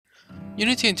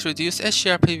Unity introduced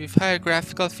HDRP with higher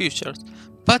graphical features,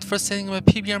 but for setting up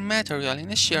a PBR material in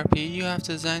HDRP, you have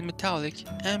to design metallic,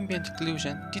 ambient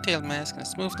occlusion, detail mask, and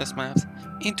smoothness maps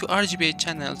into RGBA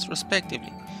channels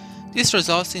respectively. This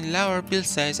results in lower build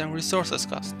size and resources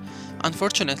cost.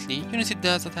 Unfortunately, Unity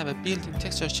does not have a built-in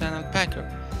texture channel packer.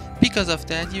 Because of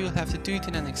that, you will have to do it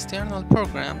in an external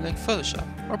program like Photoshop,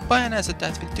 or buy an asset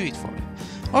that will do it for you,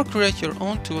 or create your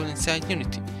own tool inside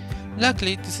Unity.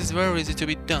 Luckily, this is very easy to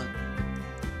be done.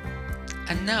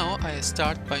 And now I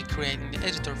start by creating the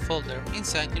editor folder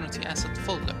inside Unity asset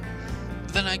folder.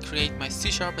 Then I create my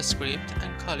C# script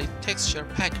and call it texture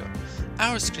packer.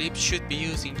 Our script should be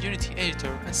using Unity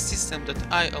editor and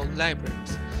system.io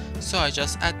libraries, so I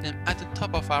just add them at the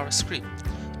top of our script.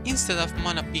 Instead of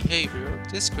mono behavior,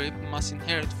 the script must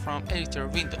inherit from editor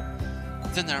window.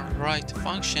 Then I write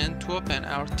function to open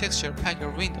our texture packer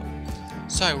window.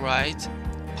 So I write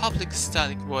public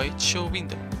static void show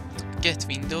window, get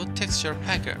window texture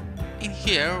packer. In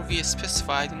here we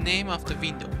specify the name of the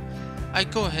window. I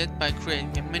go ahead by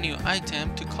creating a menu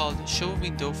item to call the show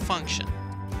window function.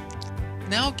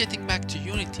 Now getting back to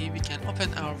Unity, we can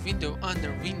open our window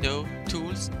under Window,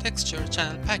 Tools, Texture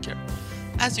Channel Packer.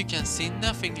 As you can see,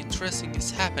 nothing interesting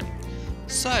is happening,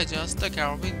 so I just lock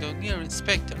our window near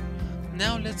Inspector.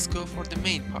 Now let's go for the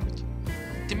main part.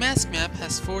 The mask map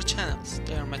has 4 channels.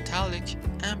 They are metallic,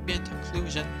 ambient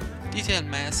occlusion, detail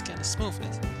mask, and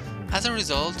smoothness. As a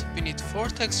result, we need 4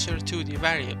 texture 2D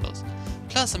variables,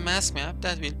 plus a mask map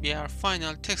that will be our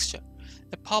final texture,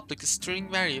 a public string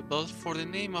variable for the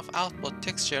name of output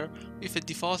texture with a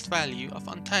default value of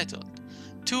untitled,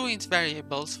 2 int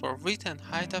variables for width and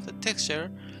height of the texture,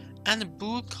 and a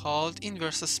bool called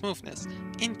inverse smoothness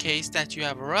in case that you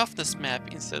have a roughness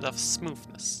map instead of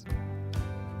smoothness.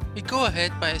 We go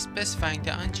ahead by specifying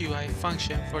the onGui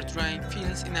function for drawing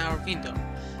fields in our window.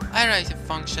 I write a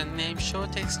function named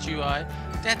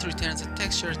showTextGui that returns a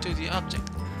texture to the object.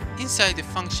 Inside the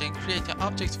function, create an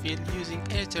object field using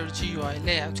editor GUI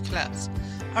layout class.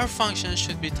 Our function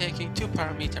should be taking 2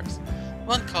 parameters.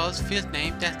 One called field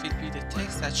name, that will be the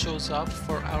text that shows up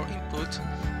for our input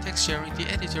texture in the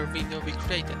editor window we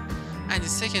created, and the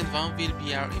second one will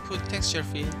be our input texture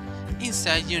field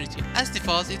inside Unity. As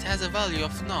default, it has a value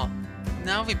of null.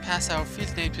 Now we pass our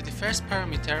field name to the first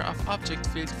parameter of object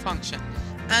field function,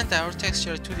 and our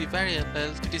texture 2D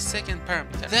variable to the second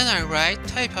parameter. Then I write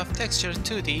type of texture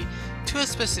 2D to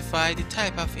specify the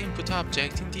type of input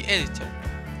object in the editor.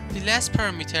 The last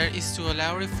parameter is to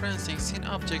allow referencing scene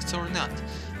objects or not.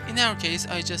 In our case,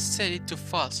 I just set it to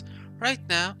false. Right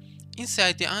now,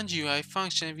 inside the onGui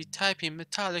function, we type in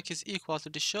metallic is equal to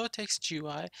the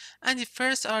showTextGui, and the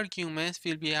first argument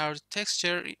will be our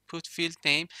texture input field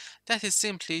name, that is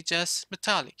simply just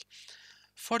metallic.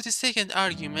 For the second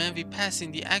argument, we pass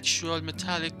in the actual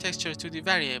metallic texture to the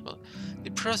variable.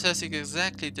 The process is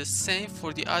exactly the same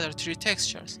for the other 3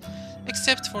 textures,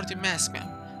 except for the mask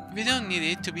map. We don't need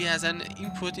it to be as an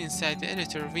input inside the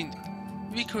editor window.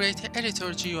 We create an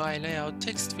editor GUI layout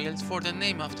text field for the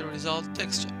name of the result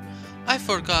texture. I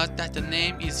forgot that the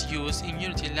name is used in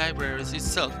Unity libraries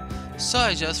itself, so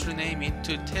I just rename it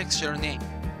to texture name.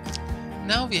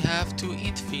 Now we have 2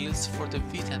 int fields for the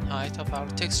width and height of our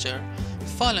texture,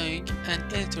 following an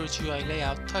editor GUI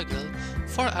layout toggle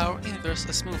for our inverse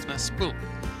smoothness bool.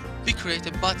 We create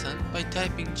a button by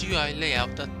typing GUI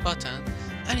layout.button,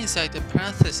 and inside the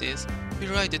parentheses we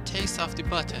write the text of the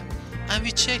button, and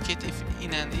we check it if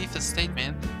in an if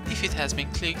statement if it has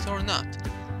been clicked or not.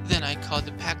 Then I call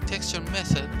the packTexture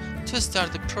method to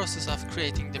start the process of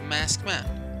creating the mask map.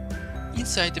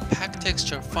 Inside the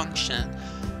packTexture function,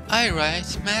 I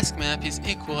write mask map is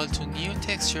equal to new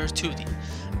texture 2D,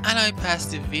 and I pass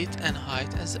the width and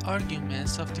height as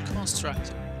arguments of the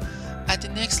constructor. At the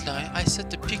next line, I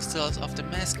set the pixels of the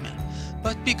mask map,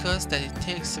 but because that it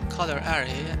takes a color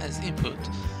array as input,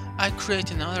 I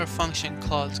create another function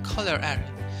called color array.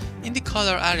 In the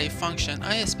color array function,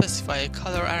 I specify a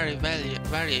color array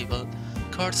variable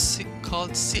called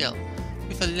CL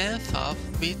with a length of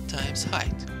width times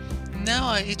height. Now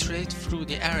I iterate through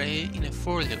the array in a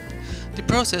for loop. The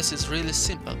process is really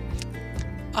simple.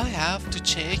 I have to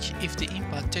check if the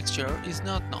input texture is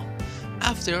not null.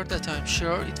 After that I'm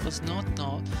sure it was not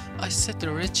null, I set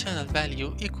the red channel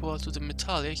value equal to the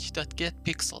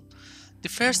metallic.getPixel. The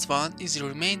first one is the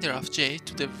remainder of j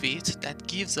to the width that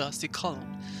gives us the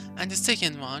column, and the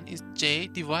second one is j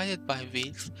divided by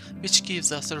width, which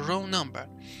gives us a row number.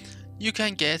 You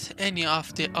can get any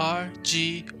of the R,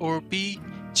 G or B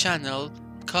channel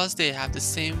because they have the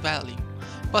same value.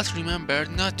 But remember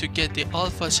not to get the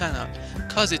alpha channel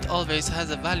because it always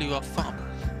has a value of thumb.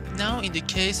 Now in the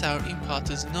case our input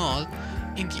is null,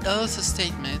 In the else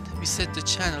statement, we set the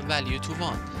channel value to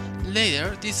 1.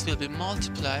 Later, this will be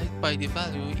multiplied by the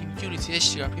value in Unity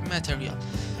HDRP material.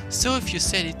 So if you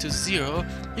set it to 0,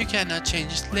 you cannot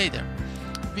change it later.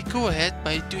 We go ahead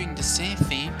by doing the same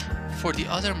thing for the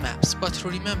other maps, but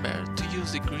remember to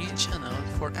use the green channel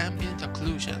for ambient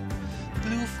occlusion,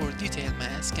 blue for detail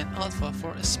mask, and alpha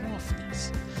for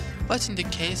smoothness. But in the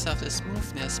case of the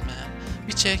smoothness map,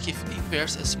 we check if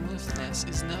inverse smoothness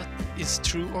is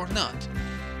true or not.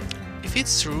 If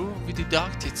it's true, we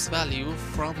deduct its value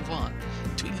from 1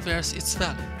 to inverse its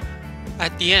value.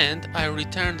 At the end, I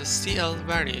return the CL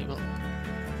variable.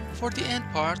 For the end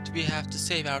part, we have to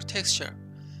save our texture.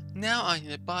 Now I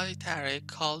need a body array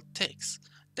called text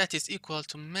that is equal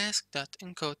to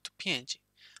mask.encode to PNG.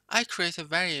 I create a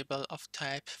variable of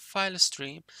type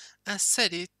filestream and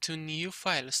set it to new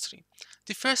filestream.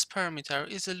 The first parameter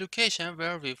is the location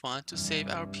where we want to save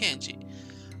our PNG.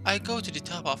 I go to the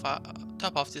top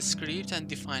of the script and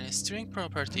define a string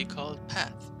property called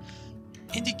path.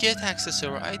 In the get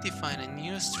accessor, I define a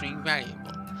new string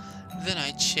variable. Then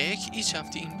I check each of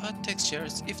the input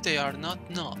textures if they are not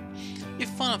null.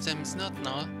 If one of them is not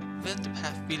null, then the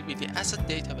path will be the asset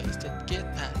database that get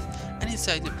path, and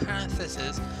inside the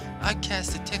parentheses, I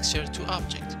cast the texture to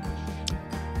object.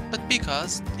 But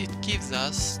because it gives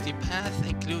us the path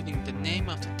including the name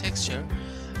of the texture,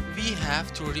 we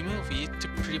have to remove it to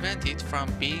prevent it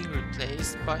from being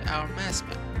replaced by our mask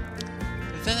map.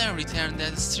 Then I return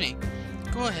that string.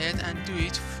 Go ahead and do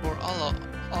it for all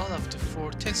of the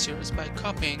 4 textures by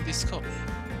copying this code.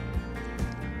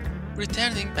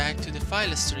 Returning back to the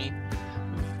file stream,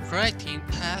 writing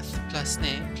path plus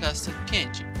name plus the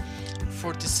PNG.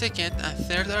 For the second and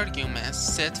third arguments,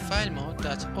 set file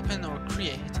mode.open or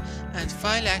create and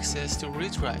file access to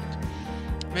read-write.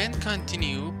 Then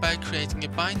continue by creating a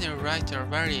binary writer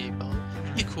variable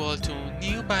equal to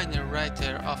new binary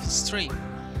writer of string.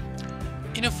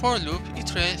 In a for loop,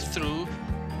 iterate through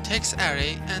text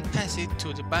array and pass it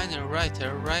to the binary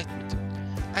writer write method.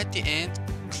 At the end,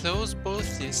 close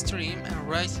both the stream and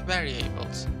write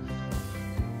variables.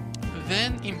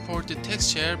 Then import the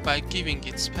texture by giving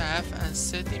its path and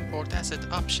set import asset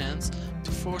options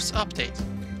to force update.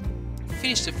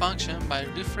 Finish the function by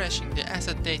refreshing the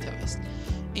asset database.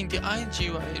 In the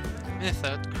IGUI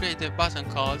method, create a button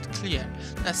called clear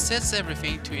that sets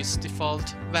everything to its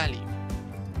default value.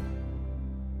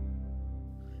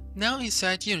 Now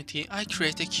inside Unity, I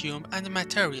create a cube and a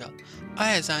material.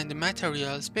 I assign the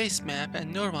material's base map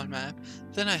and normal map,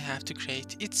 then I have to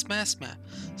create its mask map.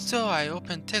 So I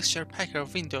open Texture Packer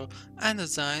window and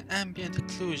assign ambient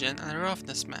occlusion and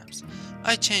roughness maps.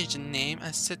 I change the name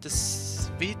and set the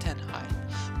width and height.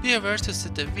 Be aware to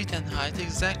set the width and height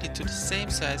exactly to the same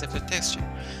size of the texture,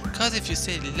 cause if you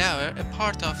set it lower, a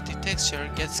part of the texture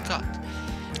gets cut.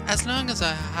 As long as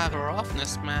I have a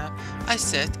roughness map, I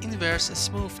set inverse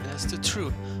smoothness to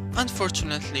true.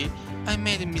 Unfortunately, I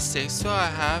made a mistake, so I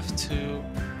have to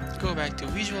go back to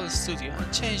Visual Studio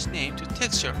and change name to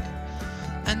texture.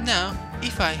 And now,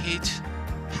 if I hit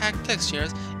pack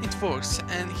textures, it works,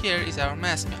 and here is our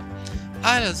mask map.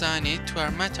 I'll assign it to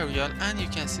our material and you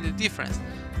can see the difference.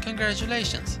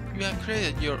 Congratulations, you have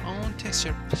created your own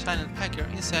texture channel packer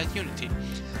inside Unity.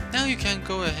 Now you can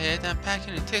go ahead and pack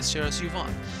any textures you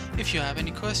want. If you have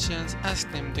any questions, ask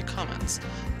them in the comments.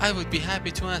 I would be happy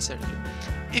to answer you.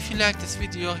 If you like this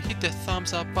video, hit the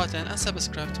thumbs up button and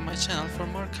subscribe to my channel for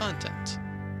more content.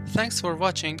 Thanks for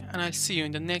watching and I'll see you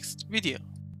in the next video.